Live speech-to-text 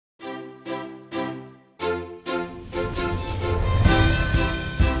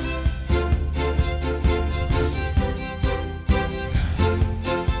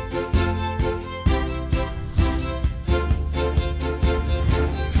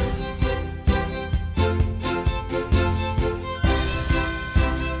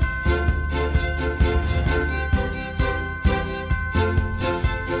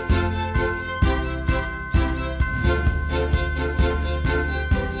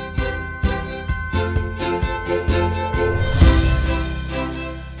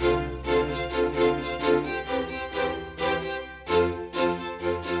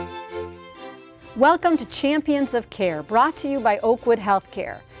Welcome to Champions of Care, brought to you by Oakwood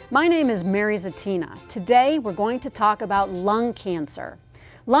Healthcare. My name is Mary Zatina. Today we're going to talk about lung cancer.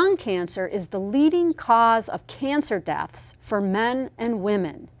 Lung cancer is the leading cause of cancer deaths for men and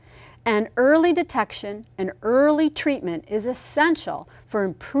women. And early detection and early treatment is essential for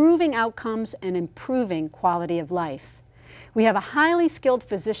improving outcomes and improving quality of life. We have a highly skilled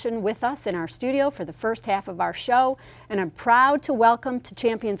physician with us in our studio for the first half of our show, and I'm proud to welcome to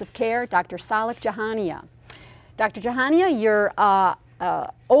Champions of Care Dr. Salik Jahania. Dr. Jahania, you're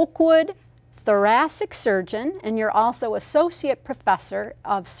Oakwood thoracic surgeon, and you're also associate professor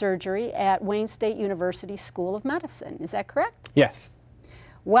of surgery at Wayne State University School of Medicine. Is that correct? Yes.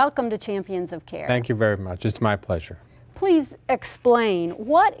 Welcome to Champions of Care. Thank you very much. It's my pleasure. Please explain,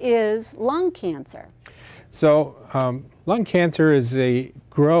 what is lung cancer? So, lung cancer is a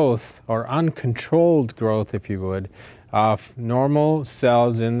growth, or uncontrolled growth, if you would, of normal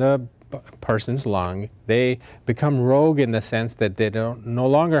cells in the person's lung. They become rogue in the sense that they no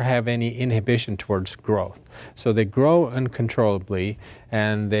longer have any inhibition towards growth. So they grow uncontrollably,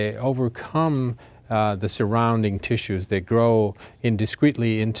 and they overcome the surrounding tissues. They grow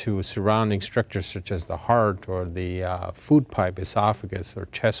indiscreetly into surrounding structures such as the heart or the food pipe, esophagus, or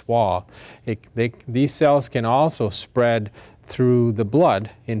chest wall. These cells can also spread through the blood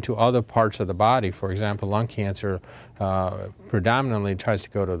into other parts of the body. For example, lung cancer predominantly tries to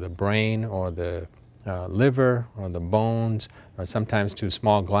go to the brain or the liver or the bones, or sometimes to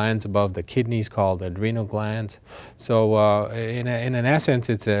small glands above the kidneys called adrenal glands. So in an essence,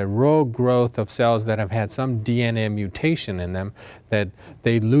 it's a rogue growth of cells that have had some DNA mutation in them, that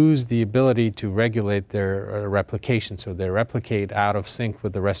they lose the ability to regulate their replication, so they replicate out of sync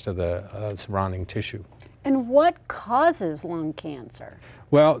with the rest of the surrounding tissue. And what causes lung cancer?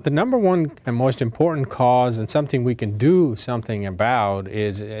 Well, the number one and most important cause, and something we can do something about,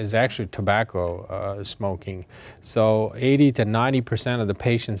 is actually tobacco smoking. So 80 to 90% of the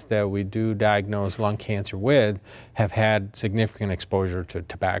patients that we do diagnose lung cancer with have had significant exposure to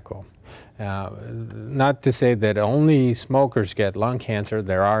tobacco. Not to say that only smokers get lung cancer.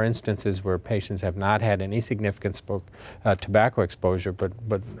 There are instances where patients have not had any significant tobacco exposure, but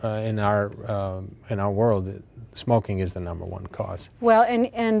in our world, smoking is the number one cause. Well,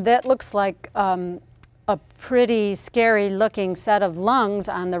 and that looks like a pretty scary looking set of lungs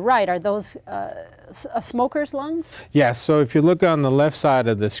on the right. Are those a smoker's lungs? Yes, so if you look on the left side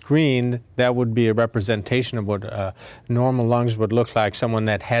of the screen, that would be a representation of what normal lungs would look like, someone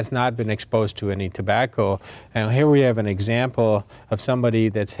that has not been exposed to any tobacco. And here we have an example of somebody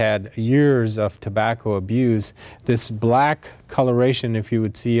that's had years of tobacco abuse. This black coloration, if you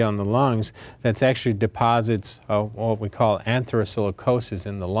would see on the lungs, that's actually deposits of what we call anthrosilicosis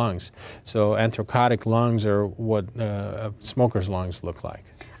in the lungs. So anthracotic lungs are what smokers' lungs look like.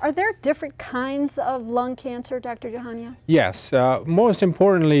 Are there different kinds of lung cancer, Dr. Jahania? Yes. Most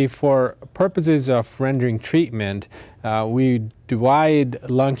importantly, for purposes of rendering treatment, we divide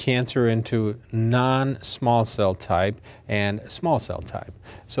lung cancer into non-small cell type and small cell type.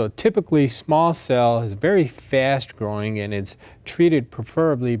 So typically, small cell is very fast growing, and it's treated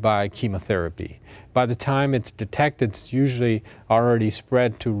preferably by chemotherapy. By the time it's detected, it's usually already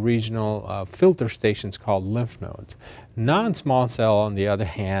spread to regional filter stations called lymph nodes. Non-small cell, on the other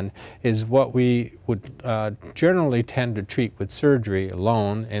hand, is what we would generally tend to treat with surgery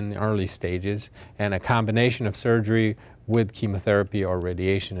alone in the early stages, and a combination of surgery with chemotherapy or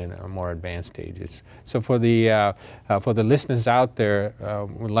radiation in more advanced stages. So for the listeners out there,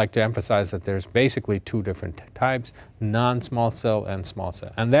 we'd like to emphasize that there's basically two different types: non-small cell and small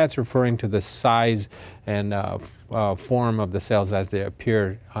cell. And that's referring to the size and form of the cells as they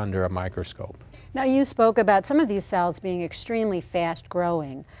appear under a microscope. Now, you spoke about some of these cells being extremely fast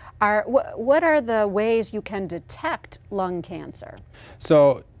growing. What are the ways you can detect lung cancer?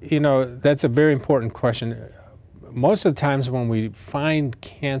 So, that's a very important question. Most of the times when we find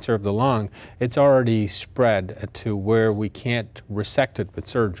cancer of the lung, it's already spread to where we can't resect it with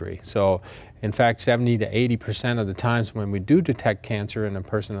surgery. So, in fact, 70 to 80% of the times when we do detect cancer in a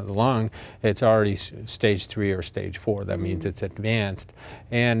person of the lung, it's already stage 3 or stage 4. That means it's advanced.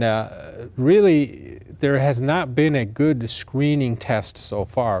 And really, there has not been a good screening test so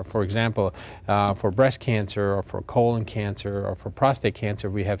far. For example, for breast cancer or for colon cancer or for prostate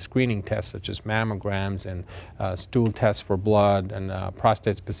cancer, we have screening tests such as mammograms and stool tests for blood and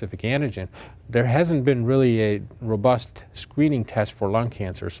prostate-specific antigen. There hasn't been really a robust screening test for lung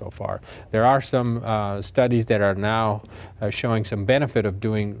cancer so far. There are some studies that are now showing some benefit of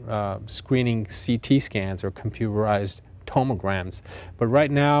doing screening CT scans or computerized tomograms. But right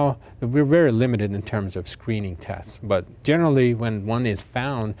now, we're very limited in terms of screening tests. But generally, when one is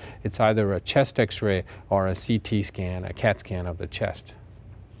found, it's either a chest x-ray or a CT scan, a CAT scan of the chest.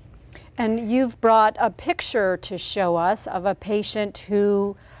 And you've brought a picture to show us of a patient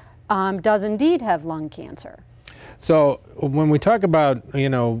who does indeed have lung cancer. So when we talk about,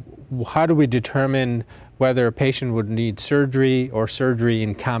 how do we determine whether a patient would need surgery or surgery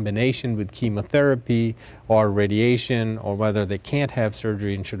in combination with chemotherapy or radiation, or whether they can't have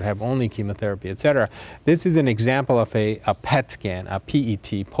surgery and should have only chemotherapy, etc. This is an example of a PET scan, a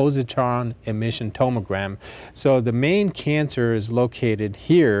PET, positron emission tomogram. So the main cancer is located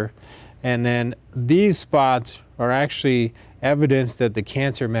here, and then these spots are actually evidence that the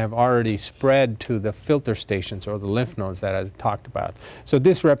cancer may have already spread to the filter stations or the lymph nodes that I talked about. So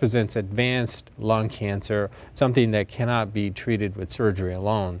this represents advanced lung cancer, something that cannot be treated with surgery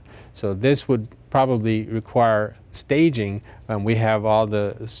alone. So this would probably require staging, and we have all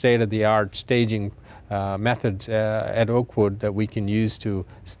the state-of-the-art staging methods at Oakwood that we can use to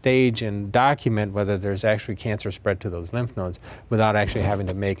stage and document whether there's actually cancer spread to those lymph nodes without actually having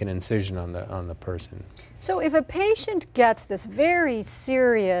to make an incision on the person. So if a patient gets this very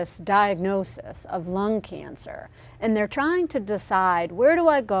serious diagnosis of lung cancer and they're trying to decide, where do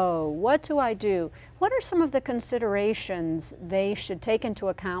I go, what do I do, what are some of the considerations they should take into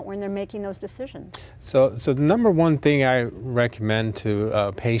account when they're making those decisions? So the number one thing I recommend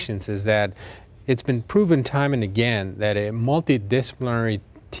to patients is that it's been proven time and again that a multidisciplinary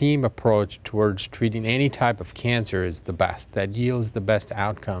team approach towards treating any type of cancer is the best, that yields the best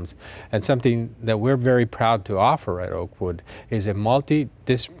outcomes. And something that we're very proud to offer at Oakwood is a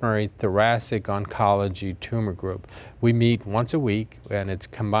multidisciplinary thoracic oncology tumor group. We meet once a week, and it's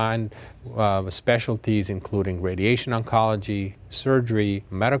combined with specialties including radiation oncology, surgery,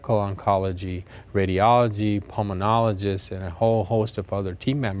 medical oncology, radiology, pulmonologists, and a whole host of other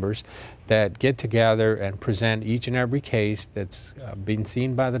team members that get together and present each and every case that's been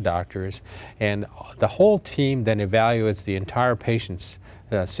seen by the doctors, and the whole team then evaluates the entire patient's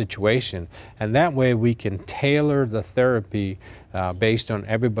situation, and that way we can tailor the therapy based on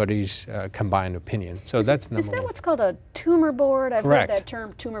everybody's combined opinion. So that's number one. Is that what's called a tumor board? I've Correct. heard that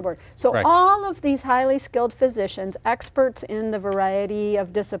term, tumor board. So Correct. all of these highly skilled physicians, experts in the variety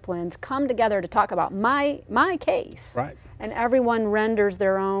of disciplines, come together to talk about my case. Right. And everyone renders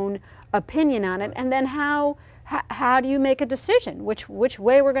their own opinion on it, and then how do you make a decision which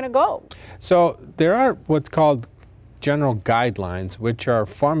way we're going to go? So there are what's called general guidelines which are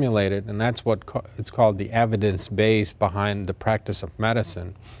formulated, and that's what it's called the evidence base behind the practice of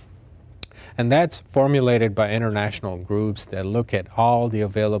medicine. And that's formulated by international groups that look at all the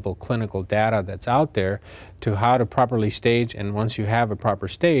available clinical data that's out there to how to properly stage, and once you have a proper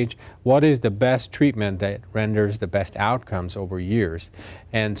stage, what is the best treatment that renders the best outcomes over years.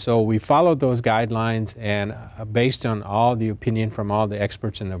 And so we followed those guidelines, and based on all the opinion from all the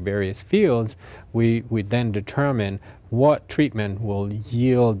experts in the various fields, we then determine what treatment will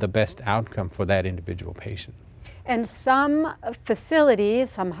yield the best outcome for that individual patient. And some facilities,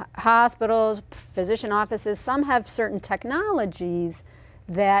 some hospitals, physician offices, some have certain technologies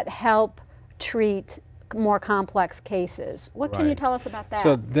that help treat more complex cases. What can you tell us about that?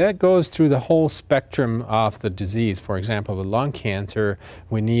 So that goes through the whole spectrum of the disease. For example, with lung cancer,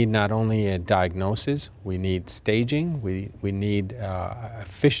 we need not only a diagnosis, we need staging, we need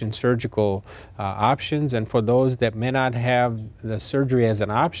efficient surgical options, and for those that may not have the surgery as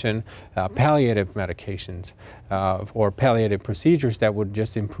an option, palliative medications or palliative procedures that would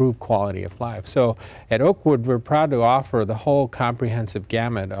just improve quality of life. So at Oakwood, we're proud to offer the whole comprehensive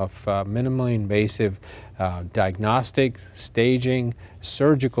gamut of minimally invasive diagnostic, staging,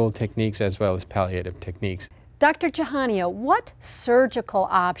 surgical techniques, as well as palliative techniques. Dr. Jahania, what surgical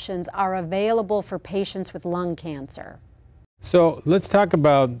options are available for patients with lung cancer? So let's talk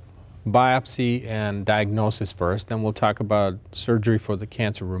about biopsy and diagnosis first, then we'll talk about surgery for the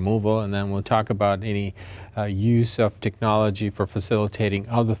cancer removal, and then we'll talk about any use of technology for facilitating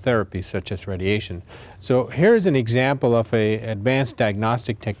other therapies such as radiation. So here's an example of an advanced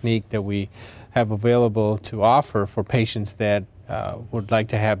diagnostic technique that we have available to offer for patients that would like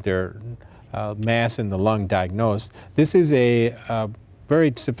to have their mass in the lung diagnosed. This is a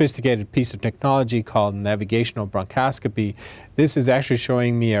very sophisticated piece of technology called navigational bronchoscopy. This is actually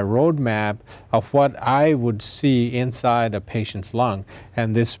showing me a roadmap of what I would see inside a patient's lung.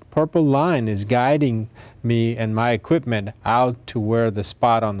 And this purple line is guiding me and my equipment out to where the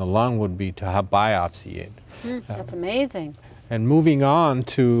spot on the lung would be to have biopsy it. That's amazing. And moving on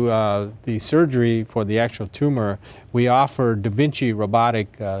to the surgery for the actual tumor, we offer Da Vinci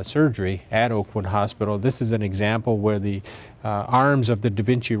robotic surgery at Oakwood Hospital. This is an example where the arms of the Da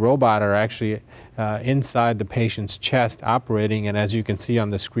Vinci robot are actually inside the patient's chest operating, and as you can see on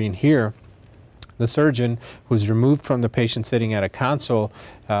the screen here, the surgeon, who's removed from the patient sitting at a console,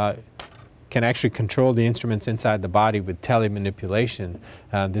 can actually control the instruments inside the body with telemanipulation.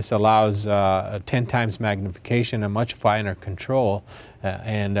 This allows 10 times magnification, a much finer control,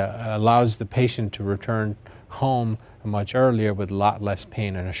 and allows the patient to return home much earlier with a lot less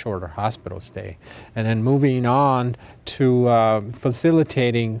pain and a shorter hospital stay. And then moving on to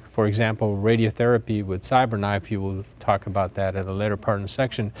facilitating, for example, radiotherapy with CyberKnife. You will talk about that at a later part in the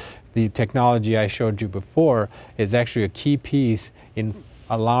section. The technology I showed you before is actually a key piece in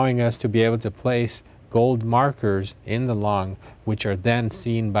allowing us to be able to place gold markers in the lung, which are then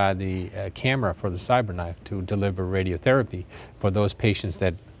seen by the camera for the CyberKnife to deliver radiotherapy for those patients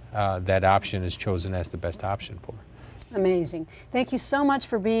that that option is chosen as the best option for. Amazing. Thank you so much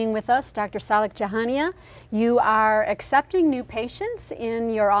for being with us, Dr. Salik Jahania. You are accepting new patients in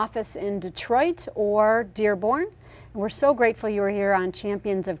your office in Detroit or Dearborn. And we're so grateful you were here on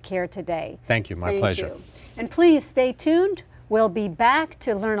Champions of Care today. Thank you. My pleasure. Thank you. And please stay tuned. We'll be back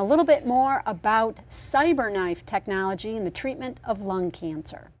to learn a little bit more about CyberKnife technology in the treatment of lung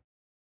cancer.